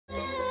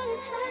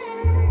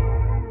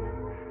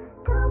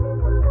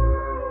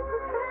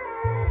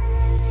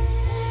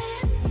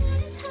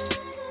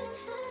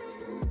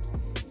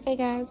Hey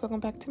guys, welcome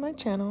back to my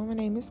channel. My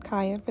name is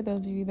Kaya. For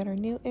those of you that are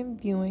new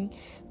and viewing,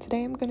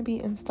 today I'm going to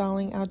be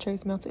installing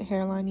Outre's melted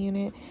hairline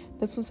unit.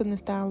 This was in the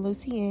style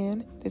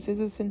Lucienne. This is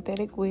a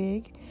synthetic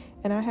wig,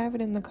 and I have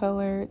it in the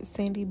color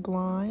Sandy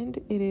Blonde.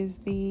 It is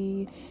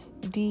the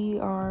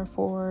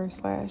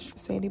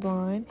DR4/Sandy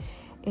Blonde.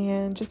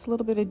 And just a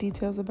little bit of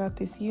details about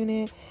this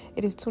unit.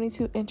 It is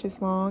 22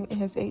 inches long. It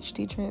has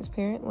HD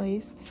transparent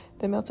lace.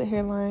 The melted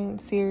hairline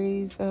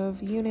series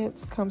of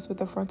units comes with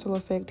a frontal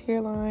effect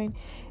hairline,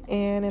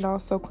 and it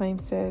also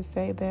claims to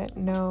say that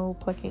no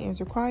plucking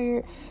is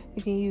required.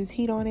 You can use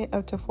heat on it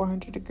up to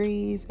 400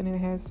 degrees, and it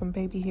has some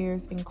baby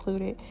hairs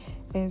included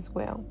as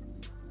well.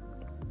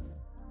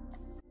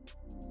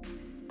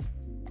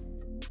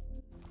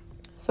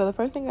 So the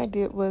first thing I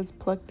did was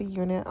pluck the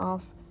unit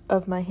off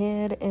of my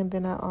head, and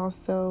then I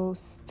also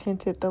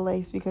tinted the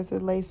lace because the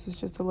lace was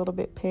just a little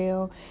bit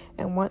pale,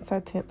 and once I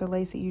tint the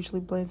lace it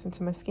usually blends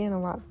into my skin a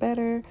lot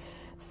better.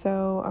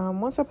 So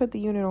once I put the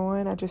unit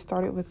on, I just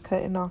started with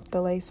cutting off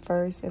the lace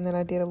first, and then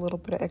I did a little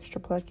bit of extra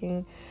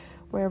plucking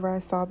wherever I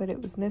saw that it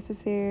was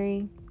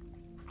necessary.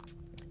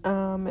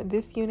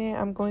 This unit,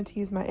 I'm going to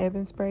use my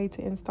Ebin spray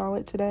to install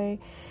it today.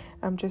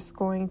 I'm just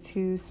going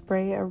to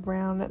spray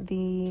around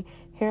the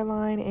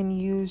hairline and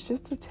use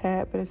just a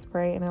tad bit of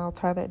spray, and I'll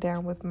tie that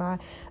down with my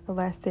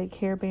elastic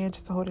hairband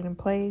just to hold it in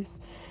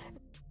place.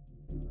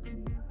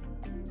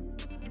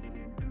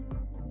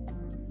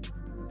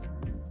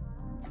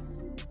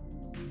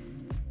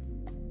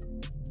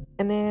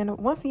 And then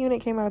once the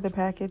unit came out of the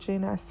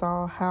packaging, I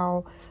saw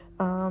how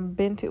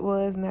bent it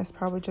was, and that's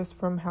probably just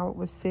from how it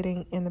was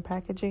sitting in the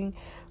packaging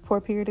for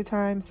a period of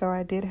time. So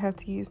I did have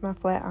to use my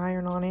flat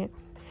iron on it,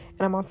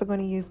 and I'm also going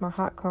to use my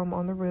hot comb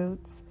on the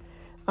roots.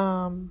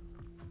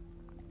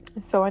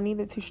 So I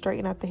needed to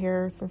straighten out the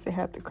hair since it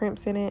had the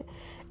crimps in it,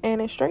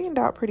 and it straightened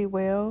out pretty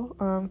well,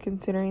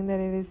 considering that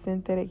it is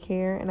synthetic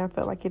hair, and I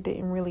felt like it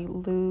didn't really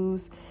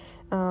lose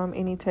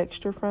any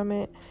texture from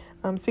it.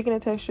 Speaking of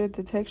texture,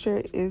 the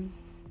texture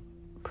is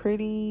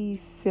pretty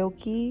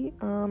silky,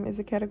 is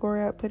a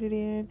category I put it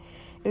in.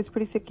 It's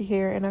pretty silky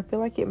hair, and I feel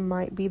like it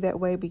might be that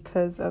way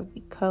because of the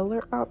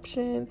color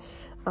option.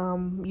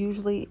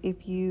 Usually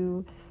if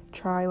you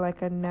try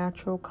like a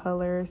natural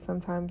color,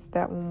 sometimes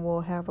that one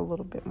will have a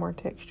little bit more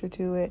texture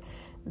to it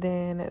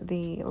than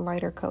the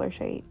lighter color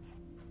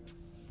shades.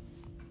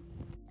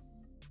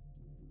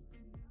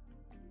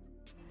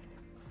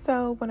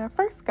 So when I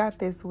first got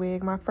this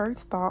wig, my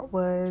first thought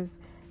was,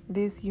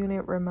 this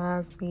unit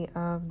reminds me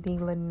of the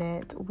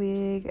Lynette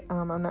wig.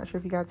 I'm not sure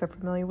if you guys are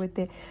familiar with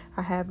it.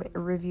 I have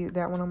reviewed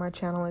that one on my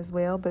channel as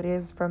well, but it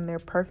is from their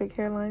Perfect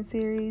Hairline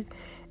series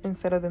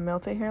instead of the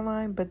melted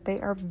hairline, but they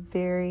are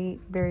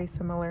very, very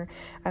similar.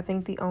 I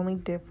think the only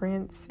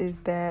difference is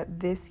that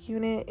this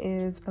unit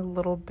is a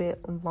little bit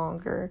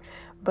longer,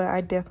 but I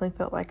definitely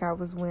felt like I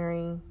was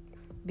wearing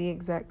the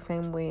exact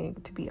same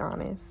wig, to be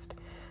honest.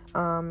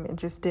 It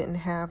just didn't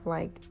have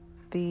like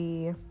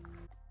the,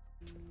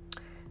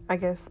 I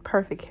guess,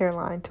 perfect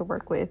hairline to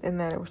work with, and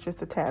that it was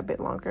just a tad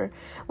bit longer.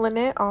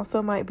 Lynette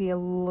also might be a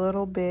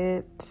little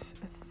bit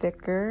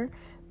thicker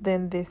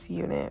than this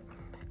unit.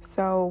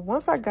 So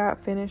once I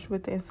got finished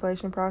with the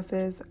installation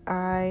process,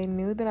 I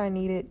knew that I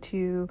needed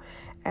to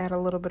add a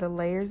little bit of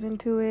layers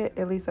into it.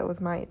 At least that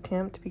was my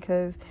attempt,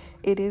 because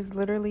it is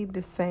literally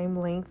the same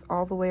length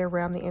all the way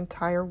around the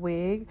entire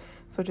wig.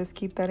 So just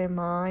keep that in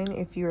mind.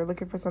 If you're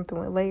looking for something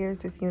with layers,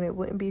 this unit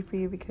wouldn't be for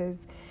you,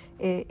 because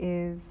it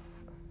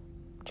is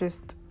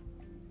just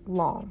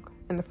long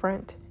in the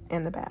front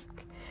and the back.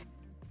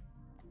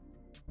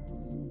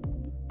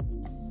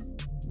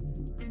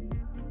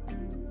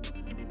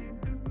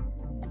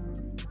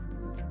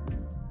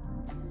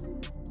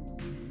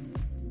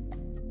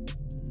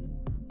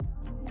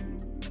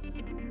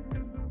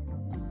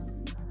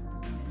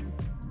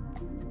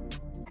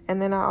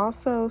 And then I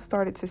also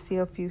started to see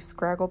a few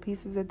scraggle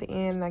pieces at the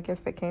end. I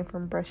guess that came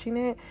from brushing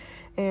it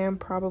and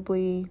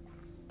probably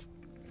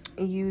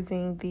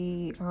using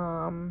the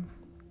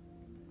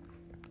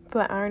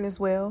flat iron as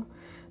well.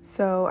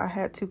 So I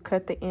had to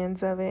cut the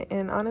ends of it,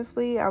 and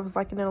honestly I was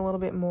liking it a little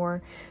bit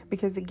more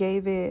because it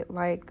gave it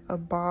like a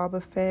bob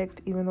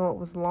effect. Even though it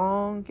was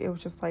long, it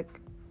was just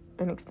like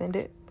an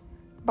extended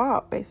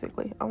bob,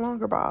 basically a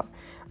longer bob,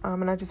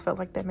 and I just felt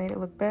like that made it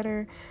look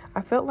better.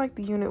 I felt like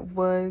the unit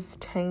was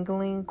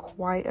tangling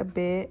quite a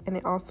bit, and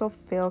it also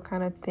fell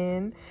kind of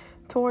thin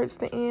towards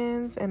the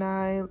ends, and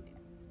I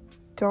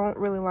don't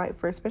really like,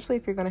 for especially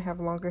if you're going to have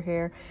longer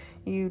hair,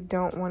 you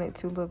don't want it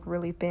to look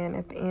really thin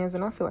at the ends.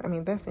 And I feel like, I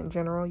mean, that's in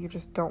general, you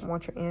just don't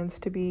want your ends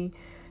to be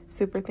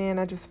super thin.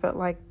 I just felt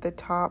like the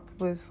top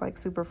was like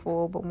super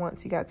full, but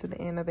once you got to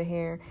the end of the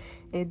hair,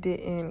 it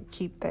didn't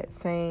keep that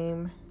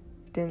same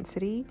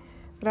density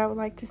that I would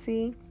like to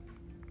see.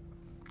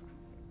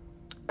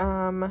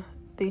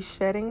 The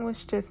shedding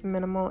was just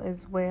minimal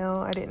as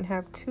well. I didn't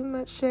have too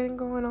much shedding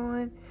going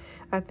on.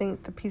 I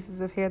think the pieces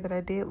of hair that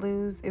I did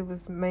lose, it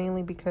was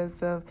mainly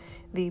because of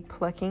the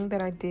plucking that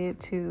I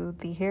did to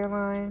the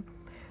hairline.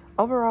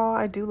 Overall,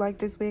 I do like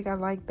this wig. I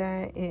like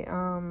that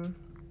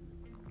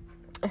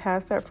It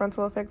has that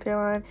frontal effect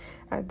hairline.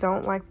 I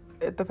don't like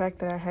the fact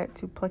that I had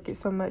to pluck it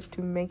so much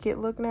to make it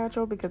look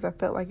natural because I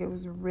felt like it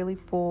was really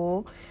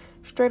full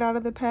straight out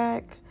of the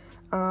pack.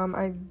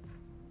 I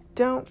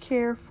don't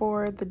care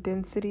for the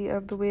density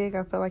of the wig.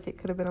 I feel like it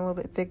could have been a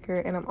little bit thicker,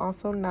 and I'm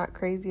also not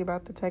crazy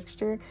about the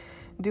texture.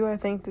 Do I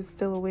think this is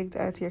still a wig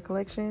to add to your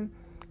collection?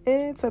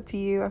 It's up to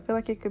you. I feel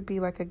like it could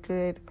be like a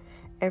good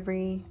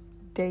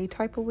everyday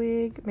type of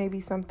wig,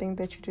 maybe something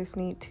that you just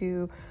need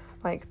to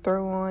like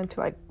throw on to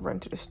like run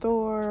to the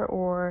store,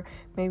 or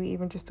maybe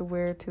even just to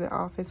wear to the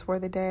office for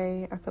the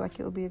day. I feel like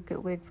it would be a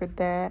good wig for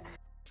that.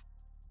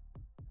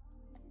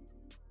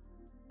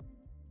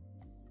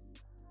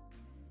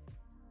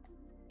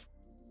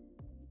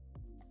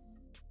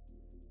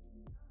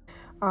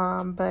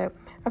 But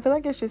I feel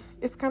like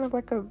it's kind of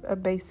like a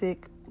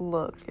basic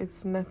look.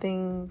 It's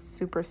nothing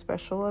super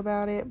special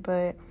about it,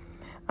 but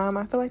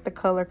I feel like the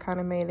color kind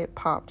of made it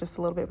pop just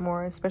a little bit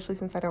more, especially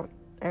since I don't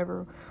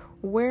ever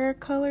wear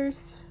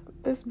colors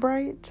this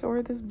bright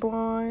or this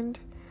blonde.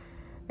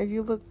 If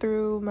you look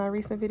through my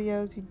recent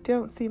videos, you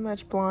don't see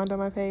much blonde on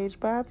my page,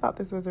 but I thought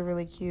this was a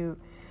really cute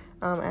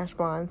ash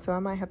blonde, so I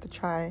might have to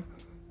try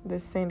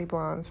this sandy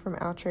blondes from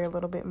Outre a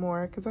little bit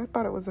more because I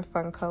thought it was a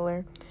fun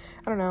color.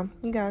 I don't know,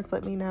 you guys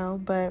let me know.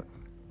 But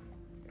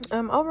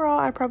overall,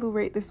 I probably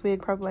rate this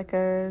wig probably like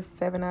a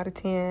 7 out of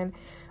 10.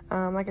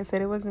 Like I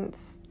said, it wasn't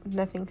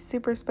nothing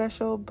super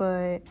special,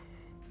 but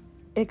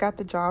it got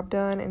the job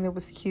done, and it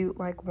was cute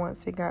like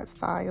once it got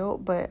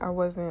styled, but I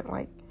wasn't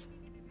like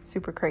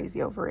super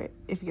crazy over it,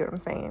 if you get what I'm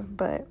saying.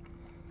 But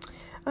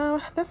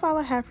that's all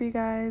I have for you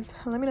guys.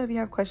 Let me know if you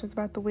have questions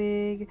about the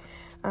wig.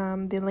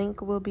 The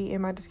link will be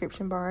in my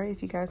description bar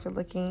if you guys are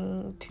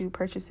looking to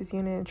purchase this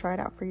unit and try it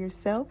out for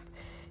yourself.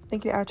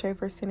 Thank you to Outre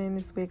for sending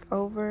this wig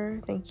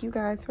over. Thank you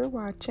guys for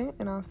watching,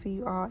 and I'll see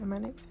you all in my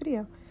next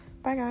video.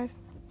 Bye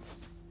guys.